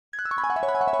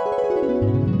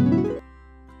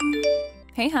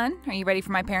Hey, hun, are you ready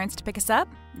for my parents to pick us up?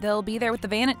 They'll be there with the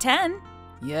van at 10.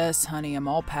 Yes, honey, I'm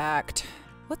all packed.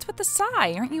 What's with the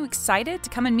sigh? Aren't you excited to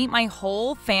come and meet my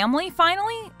whole family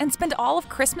finally? And spend all of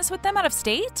Christmas with them out of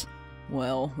state?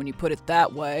 Well, when you put it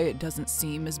that way, it doesn't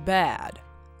seem as bad.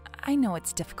 I know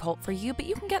it's difficult for you, but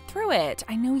you can get through it.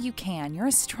 I know you can. You're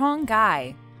a strong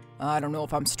guy. I don't know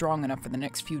if I'm strong enough for the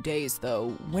next few days, though.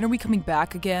 When are we coming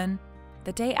back again?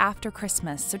 The day after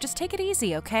Christmas, so just take it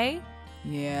easy, okay?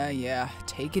 Yeah,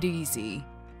 take it easy.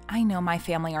 I know my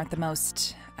family aren't the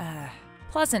most,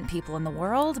 pleasant people in the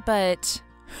world, but...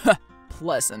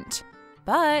 Pleasant.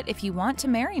 But if you want to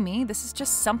marry me, this is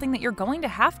just something that you're going to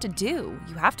have to do.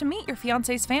 You have to meet your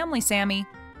fiancé's family, Sammy.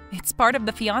 It's part of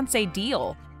the fiancé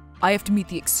deal. I have to meet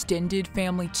the extended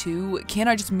family too? Can't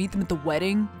I just meet them at the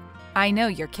wedding? I know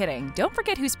you're kidding. Don't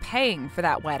forget who's paying for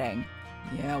that wedding.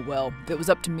 Yeah, well, if it was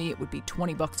up to me, it would be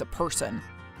 $20 a person.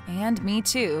 And me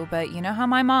too, but you know how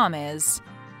my mom is.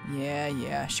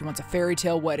 Yeah, she wants a fairy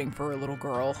tale wedding for her little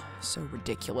girl. So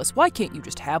ridiculous. Why can't you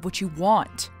just have what you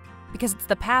want? Because it's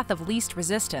the path of least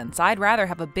resistance. I'd rather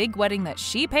have a big wedding that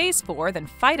she pays for than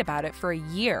fight about it for a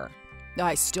year.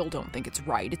 I still don't think it's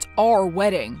right. It's our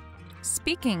wedding.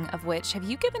 Speaking of which, have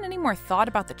you given any more thought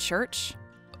about the church?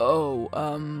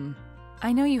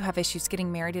 I know you have issues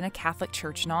getting married in a Catholic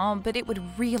church and all, but it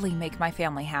would really make my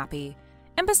family happy.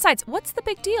 And besides, what's the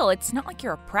big deal? It's not like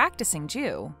you're a practicing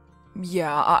Jew.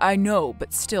 Yeah, I know,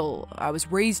 but still, I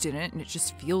was raised in it, and it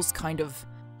just feels kind of,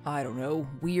 I don't know,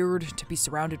 weird to be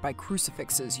surrounded by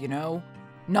crucifixes, you know?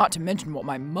 Not to mention what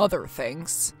my mother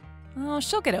thinks. Oh,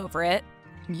 she'll get over it.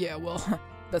 Yeah, well,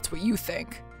 that's what you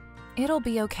think. It'll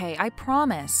be okay, I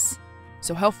promise.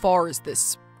 So how far is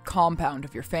this compound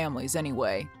of your family's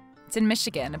anyway? It's in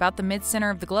Michigan, about the mid-center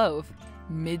of the globe.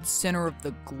 Mid-center of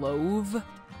the globe?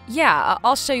 Yeah,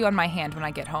 I'll show you on my hand when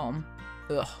I get home.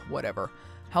 Ugh, whatever.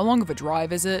 How long of a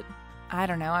drive is it? I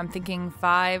don't know, I'm thinking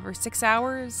 5 or 6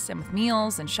 hours, and with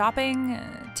meals and shopping,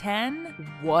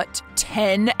 10? What?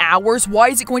 10 hours? Why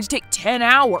is it going to take 10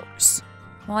 hours?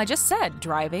 Well, I just said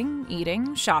driving,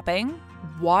 eating, shopping.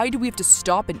 Why do we have to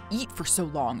stop and eat for so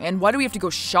long? And why do we have to go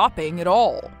shopping at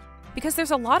all? Because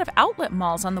there's a lot of outlet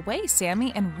malls on the way,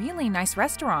 Sammy, and really nice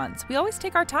restaurants. We always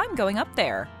take our time going up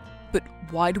there. But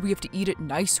why do we have to eat at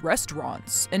nice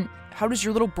restaurants? And how does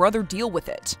your little brother deal with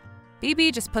it?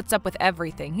 BB just puts up with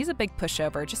everything. He's a big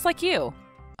pushover, just like you.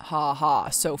 Ha,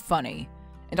 so funny.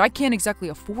 And I can't exactly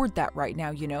afford that right now,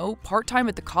 you know? Part-time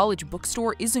at the college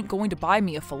bookstore isn't going to buy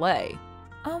me a filet.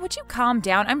 Oh, would you calm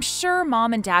down? I'm sure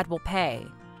Mom and Dad will pay.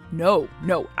 No,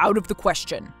 out of the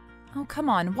question. Oh, come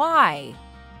on, why?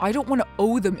 I don't want to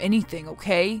owe them anything,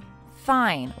 okay?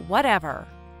 Fine, whatever.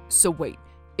 So wait,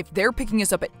 if they're picking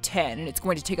us up at 10 and it's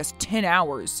going to take us 10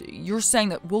 hours, you're saying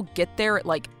that we'll get there at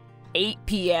like 8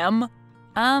 p.m.?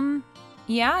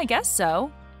 Yeah, I guess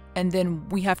so. And then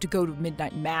we have to go to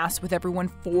midnight mass with everyone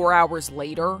 4 hours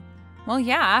later? Well,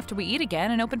 yeah, after we eat again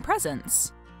and open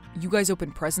presents. You guys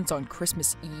open presents on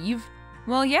Christmas Eve?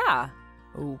 Well, yeah.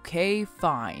 Okay,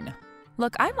 fine.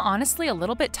 Look, I'm honestly a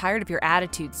little bit tired of your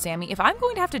attitude, Sammy. If I'm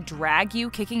going to have to drag you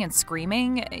kicking and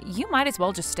screaming, you might as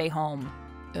well just stay home.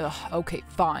 Ugh, okay,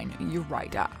 fine. You're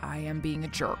right. I am being a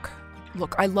jerk.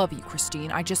 Look, I love you,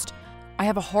 Christine. I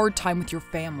have a hard time with your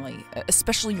family,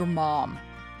 especially your mom.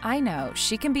 I know.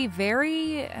 She can be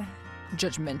very...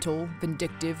 judgmental,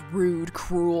 vindictive, rude,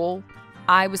 cruel.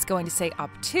 I was going to say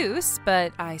obtuse,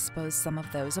 but I suppose some of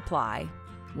those apply.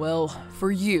 Well,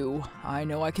 for you, I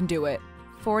know I can do it.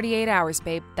 48 hours,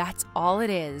 babe. That's all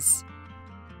it is.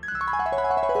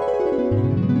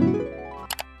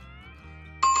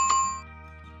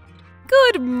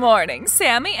 Good morning,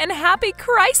 Sammy, and happy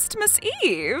Christmas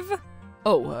Eve!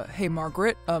 Oh, hey,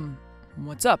 Margaret.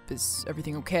 What's up? Is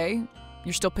everything okay?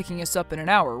 You're still picking us up in an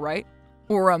hour, right?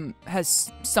 Or,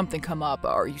 has something come up?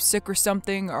 Are you sick or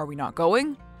something? Are we not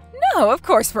going? No, of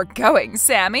course we're going,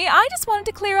 Sammy. I just wanted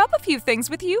to clear up a few things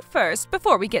with you first,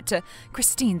 before we get to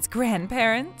Christine's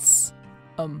grandparents.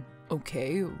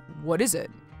 Okay. What is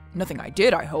it? Nothing I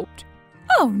did, I hoped.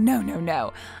 Oh,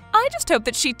 no. I just hope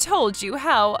that she told you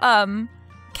how,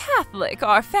 Catholic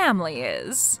our family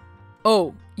is.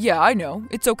 Oh, yeah, I know.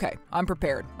 It's okay. I'm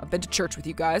prepared. I've been to church with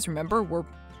you guys, remember? We're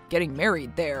getting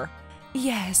married there.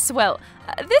 Yes, well,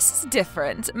 this is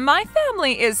different. My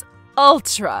family is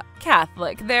ultra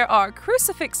Catholic. There are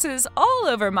crucifixes all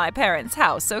over my parents'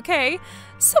 house, okay?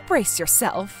 So brace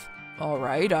yourself. All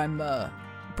right, I'm,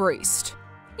 braced.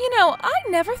 You know, I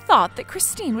never thought that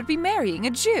Christine would be marrying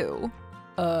a Jew.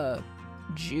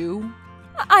 Jew?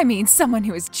 I mean, someone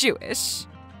who is Jewish.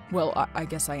 Well, I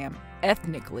guess I am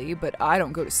ethnically, but I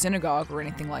don't go to synagogue or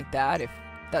anything like that, if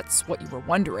that's what you were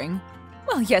wondering.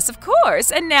 Well, yes, of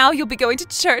course, and now you'll be going to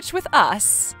church with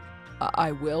us.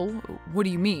 I will? What do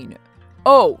you mean?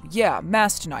 Oh, yeah,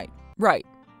 Mass tonight. Right.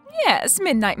 Yes,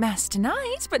 midnight Mass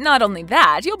tonight, but not only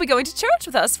that, you'll be going to church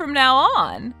with us from now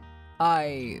on.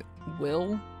 I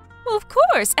will? Well, of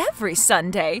course, every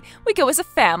Sunday. We go as a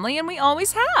family and we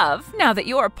always have. Now that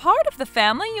you're a part of the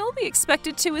family, you'll be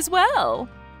expected to as well.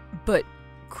 But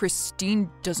Christine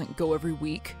doesn't go every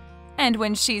week. And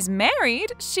when she's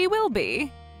married, she will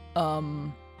be.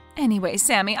 Anyway,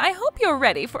 Sammy, I hope you're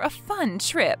ready for a fun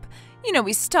trip. You know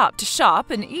we stop to shop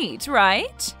and eat,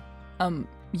 right?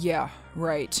 Yeah,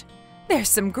 right. There's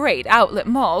some great outlet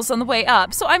malls on the way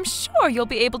up, so I'm sure you'll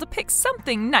be able to pick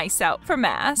something nice out for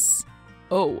Mass.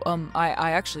 Oh,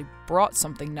 I actually brought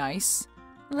something nice.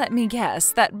 Let me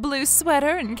guess, that blue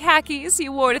sweater and khakis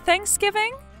you wore to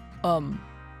Thanksgiving?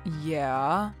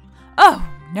 Yeah. Oh,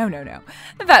 no.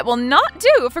 That will not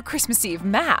do for Christmas Eve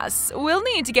Mass. We'll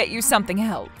need to get you something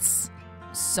else.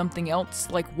 Something else?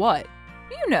 Like what?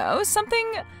 You know,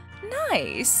 something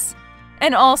nice.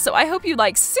 And also, I hope you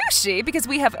like sushi because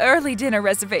we have early dinner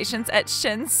reservations at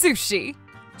Shen Sushi.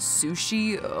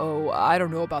 Sushi? Oh, I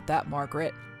don't know about that,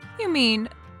 Margaret. You mean,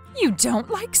 you don't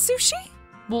like sushi?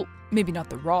 Well, maybe not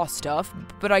the raw stuff,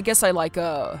 but I guess I like,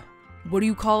 what do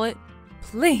you call it?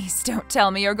 Please don't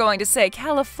tell me you're going to say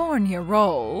California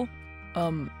roll.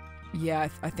 Yeah,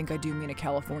 I think I do mean a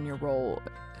California roll.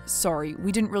 Sorry,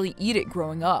 we didn't really eat it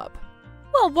growing up.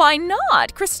 Well, why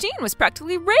not? Christine was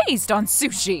practically raised on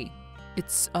sushi.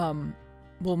 It's,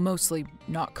 well, mostly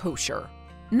not kosher.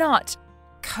 Not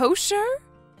kosher?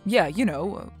 Yeah, you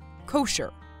know,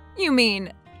 kosher. You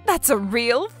mean, that's a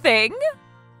real thing?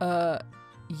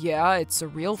 Yeah, it's a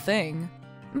real thing.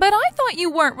 But I thought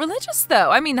you weren't religious,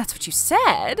 though. I mean, that's what you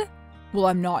said. Well,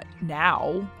 I'm not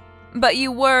now. But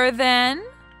you were then?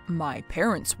 My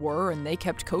parents were, and they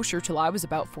kept kosher till I was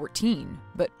about 14.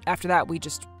 But after that, we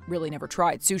just really never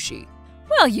tried sushi.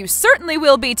 Well, you certainly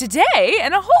will be today,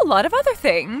 and a whole lot of other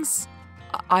things.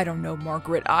 I don't know,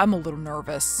 Margaret. I'm a little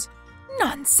nervous.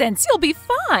 Nonsense, you'll be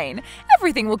fine.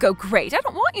 Everything will go great. I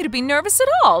don't want you to be nervous at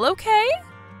all, okay?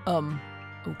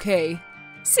 Okay.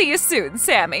 See you soon,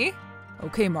 Sammy.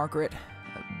 Okay, Margaret.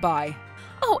 Bye.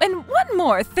 Oh, and one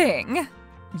more thing.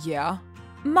 Yeah?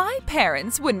 My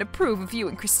parents wouldn't approve of you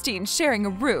and Christine sharing a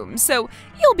room, so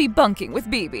you'll be bunking with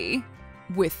BB.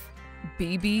 With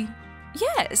BB?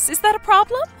 Yes, is that a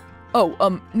problem?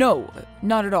 Oh, no,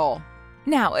 not at all.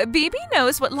 Now, BB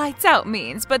knows what lights out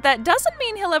means, but that doesn't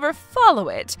mean he'll ever follow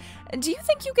it. Do you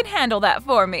think you can handle that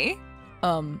for me?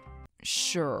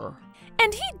 Sure.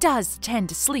 And he does tend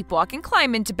to sleepwalk and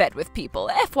climb into bed with people,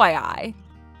 FYI.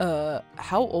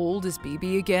 How old is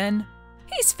BB again?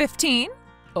 He's 15.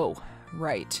 Oh,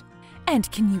 right. And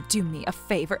can you do me a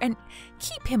favor and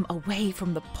keep him away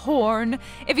from the porn?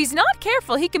 If he's not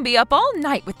careful, he can be up all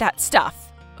night with that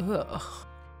stuff. Ugh.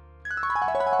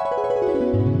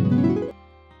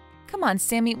 Come on,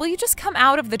 Sammy, will you just come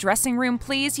out of the dressing room,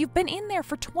 please? You've been in there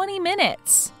for 20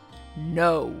 minutes.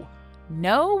 No.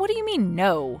 No? What do you mean,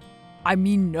 no? I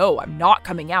mean, no, I'm not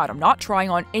coming out. I'm not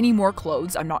trying on any more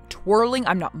clothes. I'm not twirling.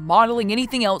 I'm not modeling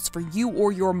anything else for you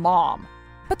or your mom.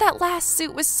 But that last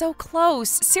suit was so close.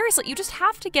 Seriously, you just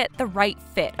have to get the right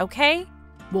fit, okay?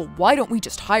 Well, why don't we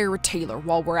just hire a tailor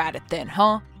while we're at it then,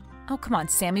 huh? Oh, come on,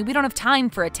 Sammy. We don't have time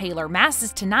for a tailor. Mass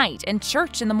is tonight and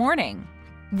church in the morning.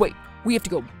 Wait, we have to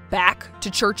go back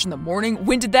to church in the morning?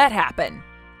 When did that happen?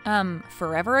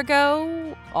 Forever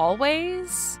ago?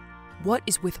 Always? What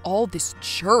is with all this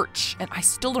church? And I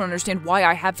still don't understand why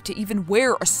I have to even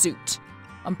wear a suit.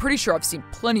 I'm pretty sure I've seen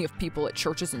plenty of people at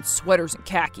churches in sweaters and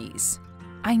khakis.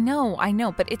 I know,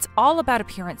 but it's all about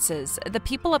appearances. The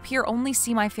people up here only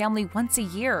see my family once a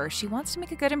year. She wants to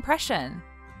make a good impression.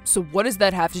 So what does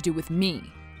that have to do with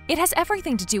me? It has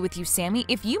everything to do with you, Sammy.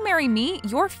 If you marry me,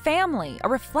 your family, a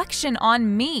reflection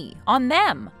on me, on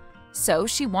them. So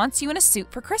she wants you in a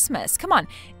suit for Christmas. Come on,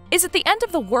 is it the end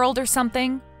of the world or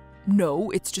something? No,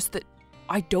 it's just that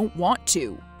I don't want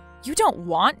to. You don't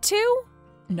want to?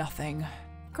 Nothing.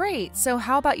 Great, so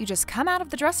how about you just come out of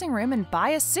the dressing room and buy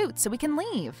a suit so we can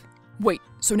leave? Wait,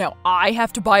 so now I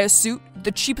have to buy a suit?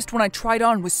 The cheapest one I tried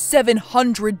on was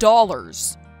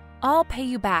 $700. I'll pay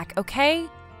you back, okay?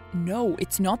 No,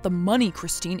 it's not the money,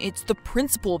 Christine. It's the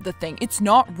principle of the thing. It's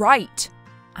not right.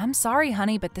 I'm sorry,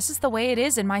 honey, but this is the way it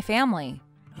is in my family.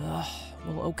 Ugh,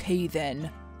 well, okay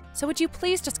then. So would you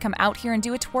please just come out here and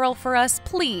do a twirl for us?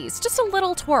 Please, just a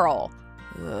little twirl.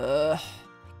 Ugh.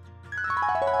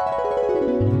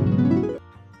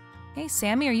 Hey,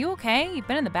 Sammy, are you okay? You've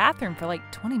been in the bathroom for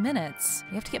like 20 minutes.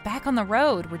 You have to get back on the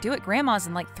road. We're due at Grandma's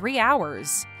in like 3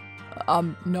 hours.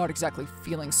 I'm not exactly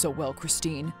feeling so well,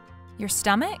 Christine. Your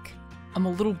stomach? I'm a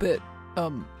little bit,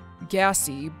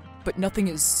 gassy, but nothing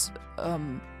is,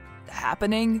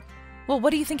 happening. Well, what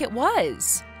do you think it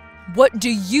was? What do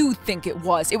you think it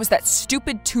was? It was that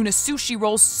stupid tuna sushi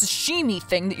roll sashimi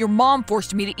thing that your mom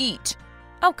forced me to eat.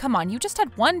 Oh, come on, you just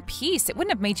had one piece. It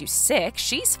wouldn't have made you sick.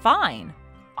 She's fine.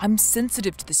 I'm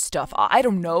sensitive to this stuff. I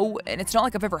don't know, and it's not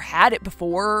like I've ever had it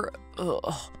before.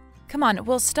 Ugh. Come on,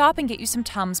 we'll stop and get you some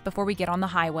Tums before we get on the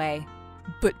highway.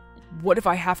 But what if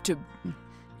I have to,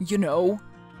 you know?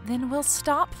 Then we'll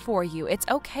stop for you. It's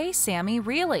okay, Sammy,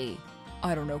 really.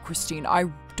 I don't know, Christine. I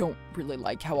don't really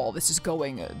like how all this is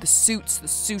going. The suits, the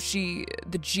sushi,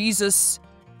 the Jesus.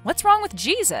 What's wrong with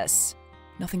Jesus?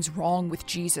 Nothing's wrong with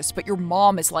Jesus, but your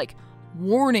mom is like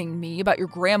warning me about your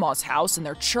grandma's house and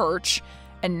their church,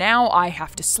 and now I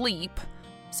have to sleep.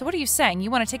 So what are you saying? You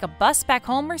want to take a bus back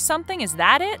home or something? Is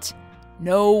that it?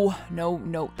 No,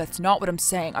 that's not what I'm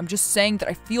saying. I'm just saying that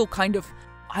I feel kind of,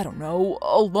 I don't know,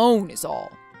 alone is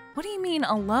all. What do you mean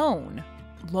alone?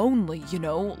 Lonely, you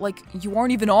know, like you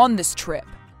aren't even on this trip.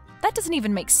 That doesn't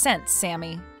even make sense,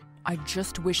 Sammy. I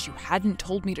just wish you hadn't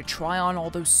told me to try on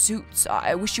all those suits.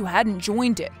 I wish you hadn't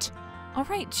joined it. All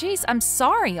right, geez, I'm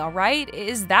sorry, all right?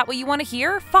 Is that what you want to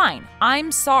hear? Fine,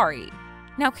 I'm sorry.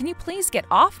 Now, can you please get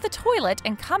off the toilet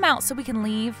and come out so we can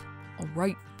leave? All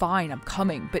right, fine, I'm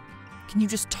coming, but can you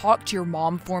just talk to your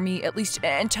mom for me, at least,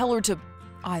 and tell her to,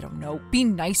 I don't know, be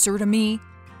nicer to me?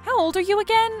 How old are you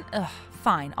again? Ugh,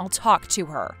 fine, I'll talk to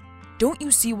her. Don't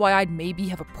you see why I'd maybe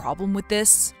have a problem with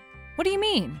this? What do you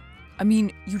mean? I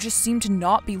mean, you just seem to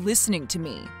not be listening to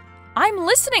me. I'm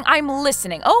listening.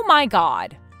 Oh my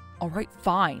God. All right,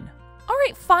 fine. All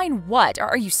right, fine what?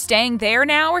 Are you staying there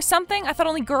now or something? I thought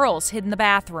only girls hid in the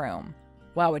bathroom.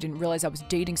 Wow, I didn't realize I was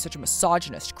dating such a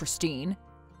misogynist, Christine.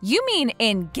 You mean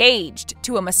engaged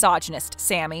to a misogynist,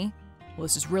 Sammy. Well,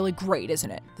 this is really great,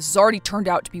 isn't it? This has already turned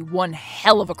out to be one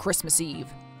hell of a Christmas Eve.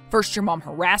 First, your mom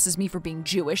harasses me for being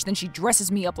Jewish, then she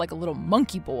dresses me up like a little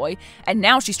monkey boy, and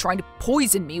now she's trying to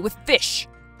poison me with fish.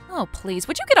 Oh, please,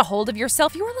 would you get a hold of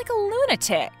yourself? You are like a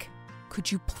lunatic. Could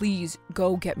you please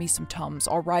go get me some Tums,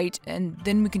 all right? And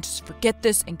then we can just forget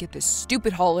this and get this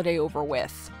stupid holiday over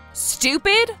with.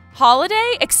 Stupid?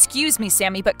 Holiday? Excuse me,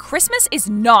 Sammy, but Christmas is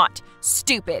not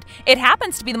stupid. It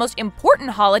happens to be the most important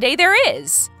holiday there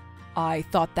is. I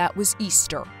thought that was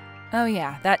Easter. Oh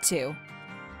yeah, that too.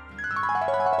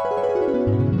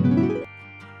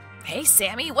 Hey,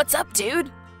 Sammy, what's up,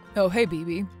 dude? Oh, hey,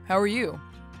 BB. How are you?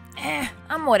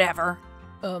 I'm whatever.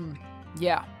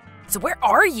 Yeah. So where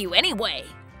are you, anyway?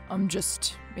 I'm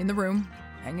just in the room,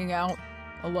 hanging out,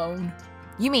 alone.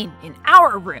 You mean in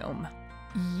our room?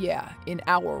 Yeah, in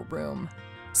our room.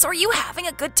 So are you having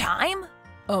a good time?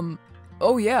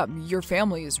 Oh yeah, your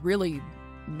family is really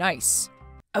nice.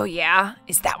 Oh yeah?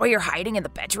 Is that why you're hiding in the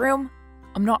bedroom?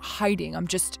 I'm not hiding, I'm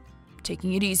just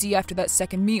taking it easy after that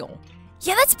second meal.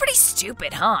 Yeah, that's pretty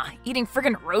stupid, huh? Eating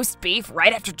friggin' roast beef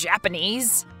right after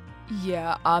Japanese?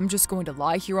 Yeah, I'm just going to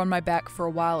lie here on my back for a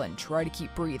while and try to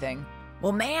keep breathing.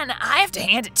 Well, man, I have to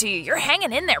hand it to you. You're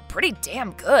hanging in there pretty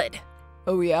damn good.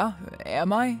 Oh yeah?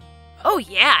 Am I? Oh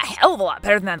yeah, a hell of a lot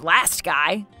better than that last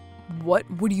guy. What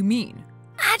do you mean?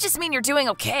 I just mean you're doing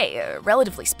okay,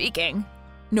 relatively speaking.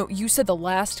 No, you said the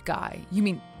last guy. You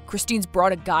mean Christine's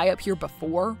brought a guy up here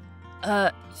before?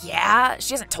 Yeah?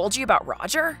 She hasn't told you about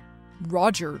Roger?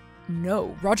 Roger?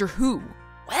 No. Roger who?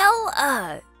 Well,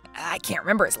 I can't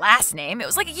remember his last name. It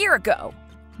was like a year ago.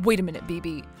 Wait a minute,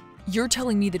 BB. You're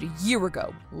telling me that a year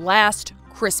ago, last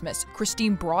Christmas,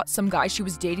 Christine brought some guy she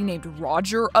was dating named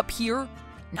Roger up here?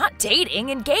 Not dating,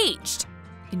 engaged.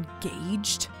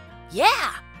 Engaged?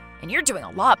 Yeah. And you're doing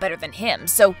a lot better than him,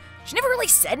 so she never really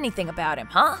said anything about him,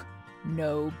 huh?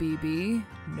 No, BB.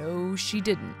 No, she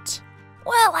didn't.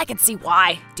 Well, I can see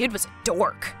why. Dude was a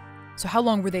dork. So how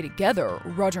long were they together,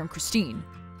 Roger and Christine?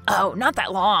 Oh, not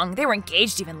that long. They were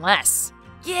engaged even less.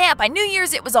 Yeah, by New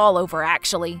Year's it was all over,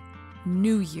 actually.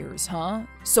 New Year's, huh?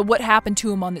 So what happened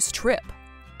to him on this trip?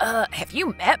 Have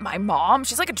you met my mom?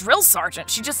 She's like a drill sergeant.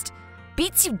 She just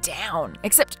beats you down.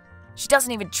 Except she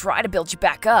doesn't even try to build you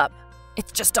back up.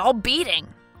 It's just all beating.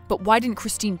 But why didn't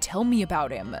Christine tell me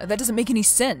about him? That doesn't make any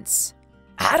sense.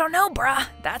 I don't know, bruh.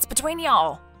 That's between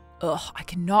y'all. Ugh, I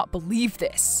cannot believe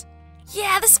this.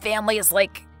 Yeah, this family is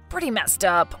like pretty messed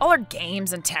up. All our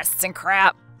games and tests and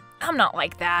crap. I'm not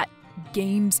like that.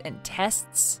 Games and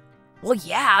tests? Well,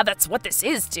 yeah, that's what this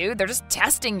is, dude. They're just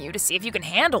testing you to see if you can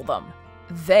handle them.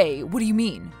 They? What do you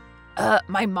mean?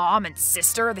 My mom and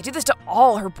sister, they do this to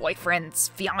all her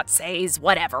boyfriends, fiancés,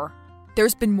 whatever.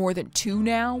 There's been more than 2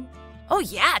 now? Oh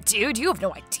yeah, dude, you have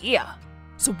no idea.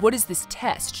 So what is this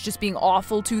test? Just being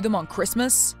awful to them on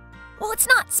Christmas? Well, it's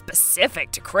not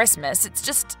specific to Christmas, it's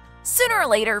just sooner or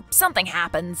later, something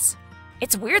happens.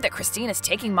 It's weird that Christine is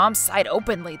taking Mom's side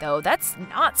openly, though. That's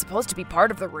not supposed to be part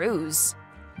of the ruse.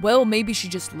 Well, maybe she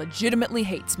just legitimately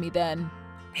hates me then.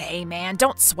 Hey man,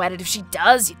 don't sweat it. If she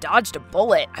does, you dodged a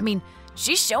bullet. I mean,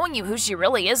 she's showing you who she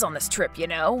really is on this trip, you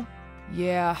know?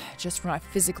 Yeah, just when I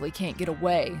physically can't get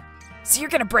away. So you're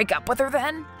gonna break up with her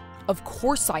then? Of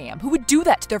course I am. Who would do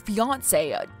that to their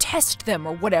fiancé? Test them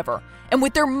or whatever. And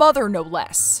with their mother, no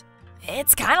less.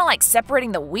 It's kind of like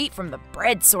separating the wheat from the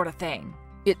bread sort of thing.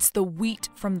 It's the wheat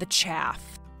from the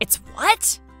chaff. It's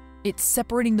what? It's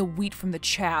separating the wheat from the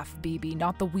chaff, BB,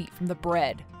 not the wheat from the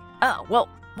bread. Oh, well,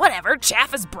 whatever.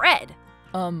 Chaff is bread.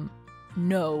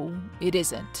 No, it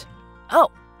isn't. Oh,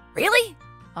 really?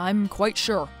 I'm quite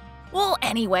sure. Well,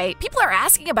 anyway, people are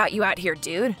asking about you out here,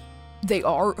 dude. They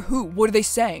are? Who? What are they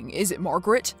saying? Is it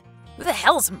Margaret? Who the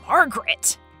hell's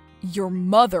Margaret? Your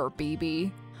mother,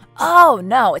 BB. Oh,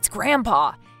 no, it's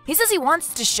Grandpa. He says he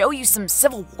wants to show you some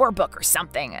Civil War book or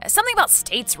something. Something about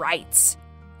states' rights.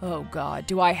 Oh, God,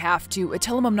 do I have to?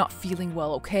 Tell him I'm not feeling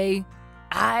well, okay?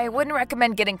 I wouldn't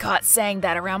recommend getting caught saying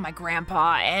that around my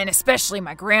grandpa, and especially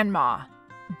my grandma.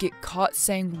 Get caught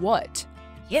saying what?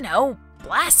 You know,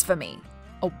 blasphemy.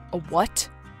 A what?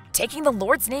 Taking the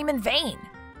Lord's name in vain.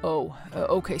 Oh,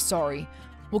 okay, sorry.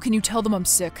 Well, can you tell them I'm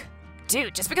sick?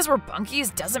 Dude, just because we're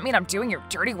bunkies doesn't mean I'm doing your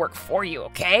dirty work for you,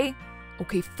 okay?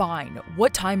 Okay, fine.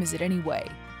 What time is it anyway?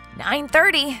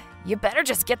 9:30. You better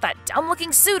just get that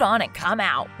dumb-looking suit on and come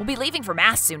out. We'll be leaving for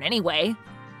Mass soon anyway.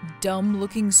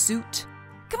 Dumb-looking suit?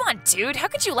 Come on, dude. How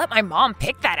could you let my mom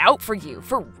pick that out for you?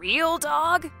 For real,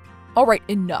 dog? All right,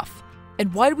 enough.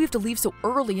 And why do we have to leave so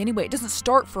early anyway? It doesn't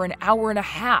start for an hour and a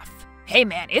half. Hey,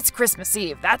 man, it's Christmas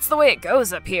Eve. That's the way it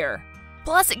goes up here.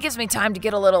 Plus, it gives me time to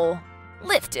get a little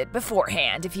lifted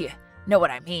beforehand, if you know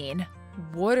what I mean.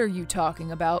 What are you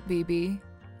talking about, BB?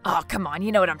 Oh, come on,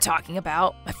 you know what I'm talking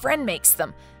about. My friend makes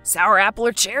them. Sour apple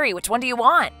or cherry, which one do you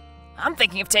want? I'm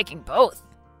thinking of taking both.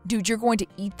 Dude, you're going to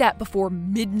eat that before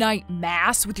midnight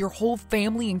mass with your whole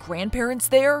family and grandparents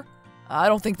there? I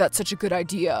don't think that's such a good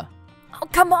idea. Oh,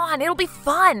 come on, it'll be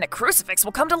fun. The crucifix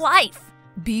will come to life.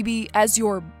 BB, as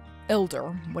your elder,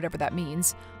 whatever that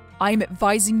means, I'm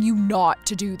advising you not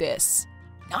to do this.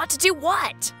 Not to do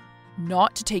what?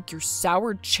 Not to take your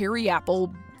sour cherry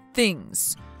apple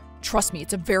things. Trust me,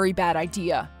 it's a very bad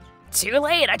idea. Too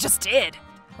late, I just did.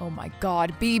 Oh my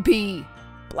God, BB.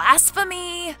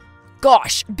 Blasphemy.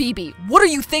 Gosh, BB, what are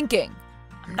you thinking?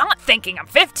 I'm not thinking, I'm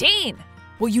 15.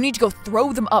 Well, you need to go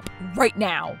throw them up right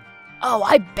now. Oh,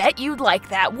 I bet you'd like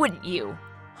that, wouldn't you?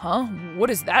 Huh? What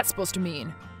is that supposed to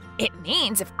mean? It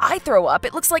means if I throw up,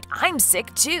 it looks like I'm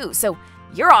sick too, so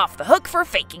you're off the hook for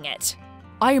faking it.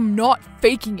 I am not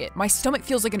faking it. My stomach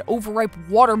feels like an overripe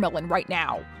watermelon right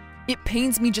now. It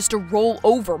pains me just to roll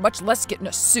over, much less get in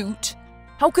a suit.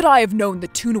 How could I have known the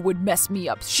tuna would mess me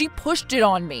up? She pushed it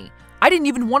on me. I didn't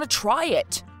even want to try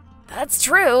it. That's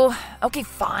true. Okay,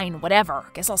 fine, whatever.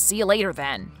 Guess I'll see you later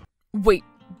then. Wait,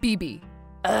 BB.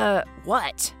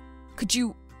 What? Could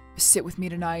you sit with me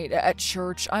tonight at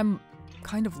church? I'm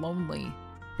kind of lonely.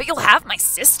 But you'll have my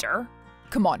sister.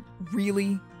 Come on,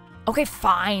 really? Okay,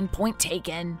 fine, point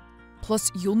taken.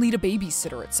 Plus, you'll need a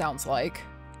babysitter, it sounds like.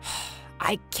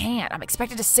 I can't. I'm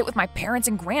expected to sit with my parents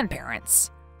and grandparents.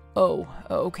 Oh,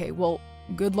 okay, well,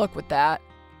 good luck with that.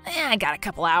 I got a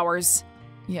couple hours.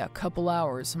 Yeah, a couple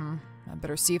hours, I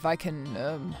better see if I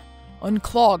can,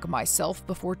 unclog myself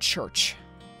before church.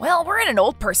 Well, we're in an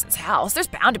old person's house. There's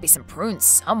bound to be some prunes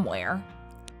somewhere.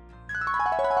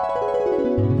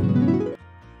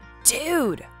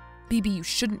 Dude! BB, you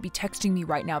shouldn't be texting me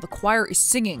right now. The choir is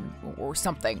singing or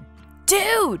something.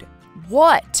 Dude!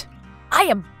 What? I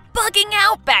am bugging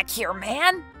out back here,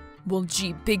 man! Well,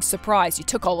 gee, big surprise. You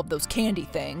took all of those candy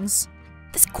things.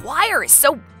 This choir is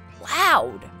so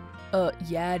loud.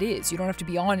 Yeah, it is. You don't have to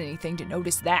be on anything to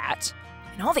notice that.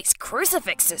 And all these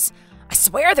crucifixes. I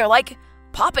swear they're like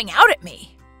popping out at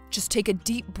me. Just take a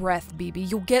deep breath,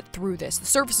 BB. You'll get through this. The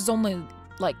service is only,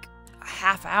 like, a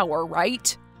half hour,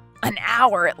 right? An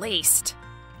hour at least.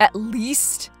 At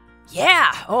least?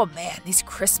 Yeah. Oh man, these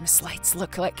Christmas lights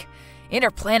look like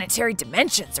interplanetary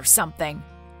dimensions or something.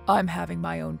 I'm having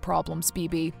my own problems,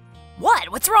 BB.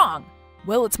 What? What's wrong?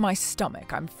 Well, it's my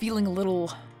stomach. I'm feeling a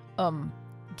little,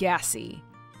 gassy.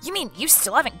 You mean you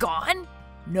still haven't gone?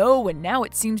 No, and now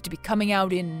it seems to be coming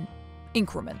out in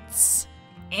increments.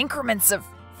 Increments of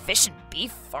fish and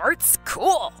beef farts?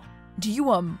 Cool. Do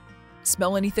you,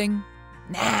 smell anything?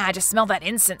 Nah, I just smell that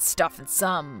incense stuff and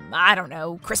some, I don't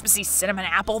know, Christmassy cinnamon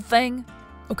apple thing.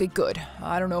 Okay, good.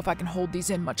 I don't know if I can hold these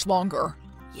in much longer.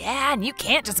 Yeah, and you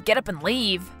can't just get up and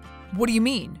leave. What do you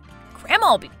mean?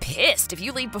 Grandma will be pissed if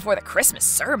you leave before the Christmas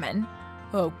sermon.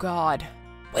 Oh, God.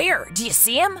 Where? Do you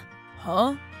see him?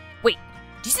 Huh? Wait,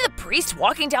 do you see the priest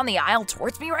walking down the aisle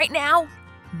towards me right now?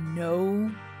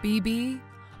 No, BB?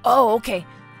 Oh, okay.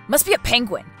 Must be a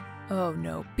penguin. Oh,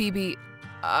 no, BB.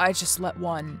 I just let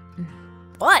one.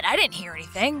 What? I didn't hear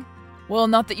anything. Well,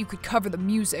 not that you could cover the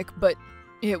music, but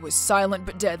it was silent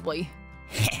but deadly.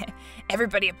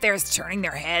 Everybody up there is turning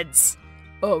their heads.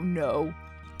 Oh, no.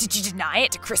 Did you deny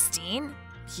it to Christine?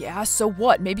 Yeah, so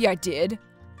what? Maybe I did.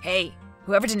 Hey,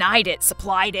 whoever denied it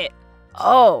supplied it.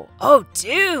 Oh,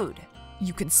 dude.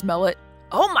 You can smell it.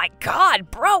 Oh my God,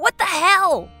 bro, what the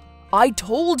hell? I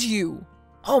told you.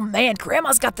 Oh man,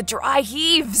 Grandma's got the dry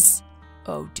heaves.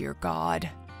 Oh, dear God.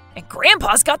 And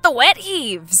Grandpa's got the wet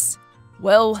heaves.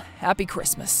 Well, happy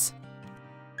Christmas.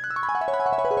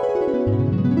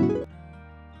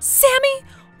 Sammy,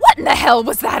 what in the hell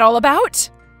was that all about?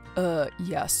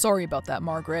 Yeah, sorry about that,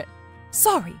 Margaret.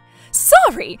 Sorry.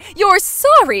 You're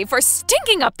sorry for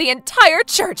stinking up the entire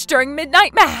church during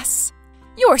midnight mass.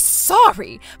 You're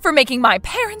sorry for making my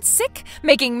parents sick,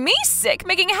 making me sick,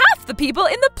 making half the people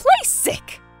in the place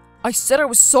sick. I said I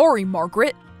was sorry,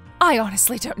 Margaret. I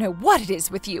honestly don't know what it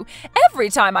is with you. Every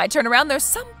time I turn around, there's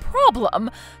some problem.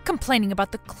 Complaining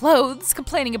about the clothes,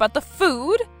 complaining about the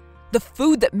food. The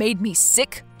food that made me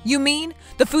sick, you mean?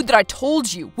 The food that I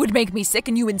told you would make me sick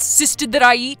and you insisted that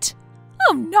I eat?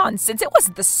 Oh, nonsense. It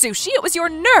wasn't the sushi, it was your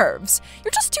nerves.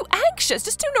 You're just too anxious,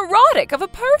 just too neurotic of a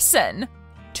person.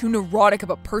 Too neurotic of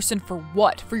a person for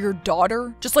what? For your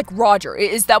daughter? Just like Roger.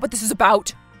 Is that what this is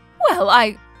about? Well,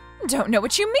 I don't know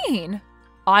what you mean.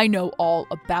 I know all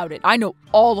about it. I know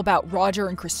all about Roger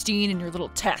and Christine and your little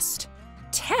test.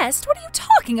 Test? What are you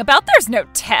talking about? There's no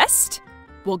test.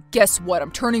 Well, guess what?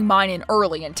 I'm turning mine in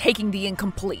early and taking the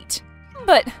incomplete.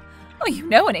 But, you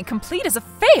know an incomplete is a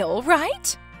fail,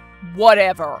 right?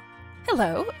 Whatever.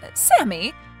 Hello?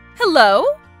 Sammy? Hello?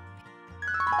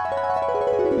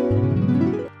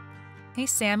 Hey,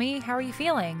 Sammy, how are you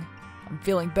feeling? I'm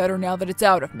feeling better now that it's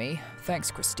out of me. Thanks,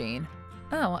 Christine.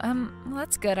 Oh, well,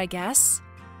 that's good, I guess.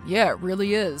 Yeah, it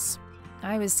really is.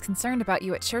 I was concerned about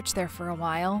you at church there for a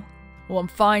while. Well, I'm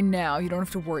fine now. You don't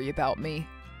have to worry about me.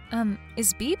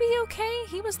 Is BB okay?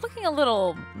 He was looking a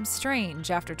little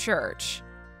strange after church.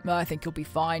 I think he'll be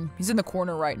fine. He's in the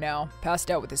corner right now,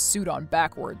 passed out with his suit on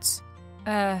backwards.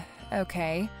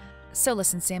 Okay. So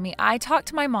listen, Sammy, I talked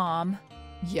to my mom.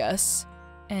 Yes?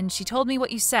 And she told me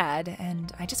what you said,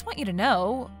 and I just want you to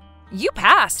know, you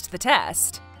passed the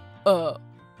test.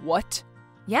 What?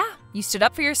 Yeah, you stood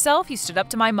up for yourself, you stood up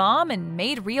to my mom, and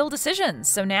made real decisions.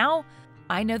 So now,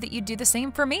 I know that you'd do the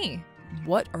same for me.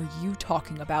 What are you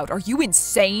talking about? Are you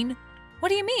insane? What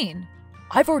do you mean?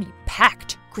 I've already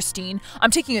packed, Christine.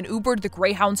 I'm taking an Uber to the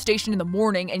Greyhound station in the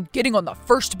morning and getting on the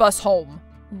first bus home.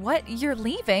 What? You're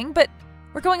leaving? But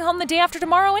we're going home the day after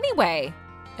tomorrow anyway.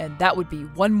 And that would be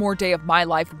one more day of my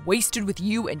life wasted with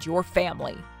you and your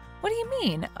family. What do you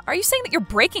mean? Are you saying that you're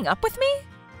breaking up with me?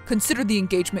 Consider the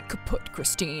engagement kaput,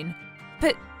 Christine.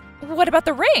 But what about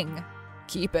the ring?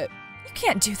 Keep it. You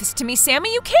can't do this to me,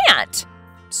 Sammy. You can't.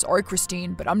 Sorry,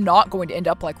 Christine, but I'm not going to end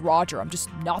up like Roger. I'm just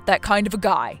not that kind of a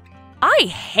guy. I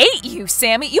hate you,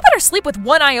 Sammy. You better sleep with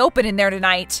one eye open in there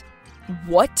tonight.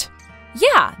 What?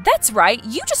 Yeah, that's right.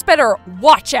 You just better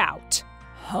watch out.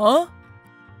 Huh?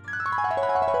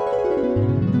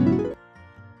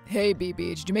 Hey,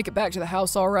 BB, did you make it back to the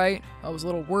house all right? I was a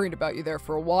little worried about you there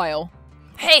for a while.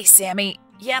 Hey, Sammy.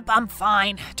 Yep, I'm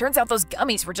fine. Turns out those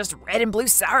gummies were just red and blue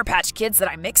Sour Patch Kids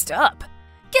that I mixed up.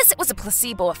 Guess it was a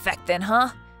placebo effect then,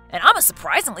 huh? And I'm a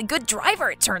surprisingly good driver,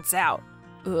 it turns out.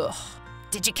 Ugh.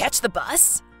 Did you catch the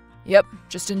bus? Yep,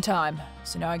 just in time.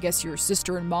 So now I guess your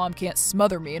sister and mom can't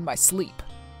smother me in my sleep.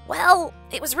 Well,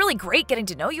 it was really great getting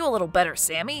to know you a little better,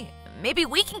 Sammy. Maybe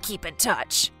we can keep in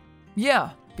touch.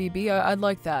 Yeah, BB, I'd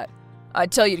like that.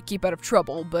 I'd tell you to keep out of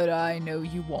trouble, but I know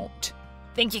you won't.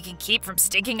 Think you can keep from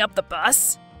stinking up the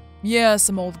bus? Yeah,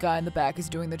 some old guy in the back is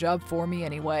doing the job for me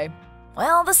anyway.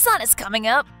 Well, the sun is coming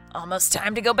up. Almost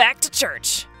time to go back to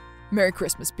church. Merry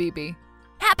Christmas, BB.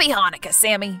 Happy Hanukkah,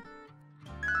 Sammy.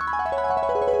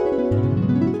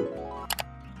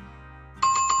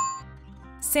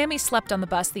 Sammy slept on the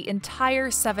bus the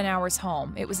entire 7 hours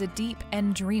home. It was a deep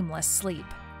and dreamless sleep.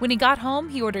 When he got home,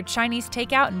 he ordered Chinese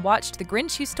takeout and watched The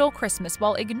Grinch Who Stole Christmas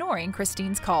while ignoring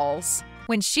Christine's calls.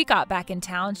 When she got back in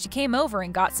town, she came over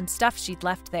and got some stuff she'd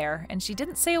left there, and she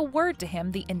didn't say a word to him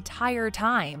the entire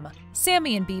time.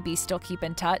 Sammy and BB still keep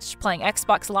in touch, playing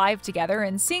Xbox Live together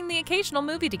and seeing the occasional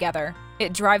movie together.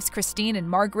 It drives Christine and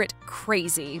Margaret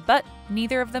crazy, but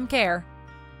neither of them care.